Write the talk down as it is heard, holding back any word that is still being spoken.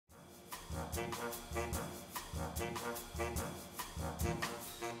Okay,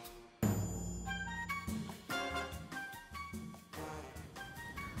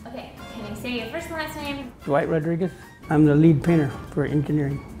 can you say your first and last name? Dwight Rodriguez. I'm the lead painter for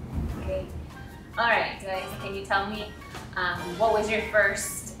engineering. Great. All right, Dwight, so can you tell me what was your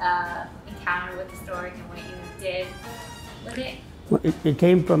first encounter with the Stork and what you did with it? Well, it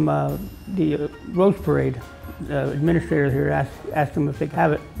came from the Rose Parade. The administrator here asked them if they could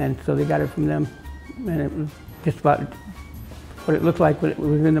have it, and so they got it from them. And it was just about what it looked like when it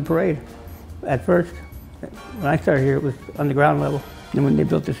was in the parade. At first, when I started here, it was on the ground level. And when they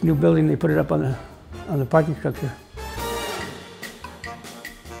built this new building, they put it up on the parking structure.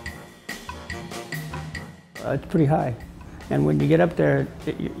 It's pretty high, and when you get up there,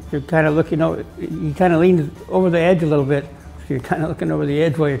 you're kind of looking over. You kind of lean over the edge a little bit, so you're kind of looking over the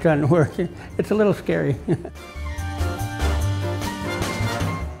edge while you're trying to work. It's a little scary.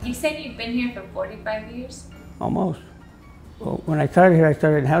 You said you've been here for 45 years? Almost. Well, when I started here, I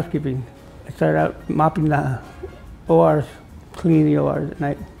started in housekeeping. I started out mopping the ORs, cleaning the ORs at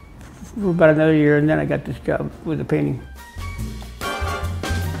night for about another year, and then I got this job with the painting.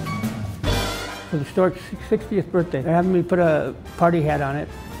 For the Stork's 60th birthday, they're having me put a party hat on it,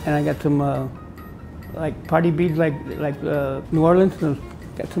 and I got some like party beads like New Orleans.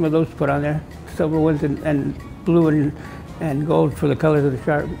 Got some of those put on there, silver ones and blue and gold for the colors of the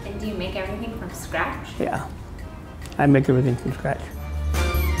Sharp. And do you make everything from scratch? Yeah, I make everything from scratch.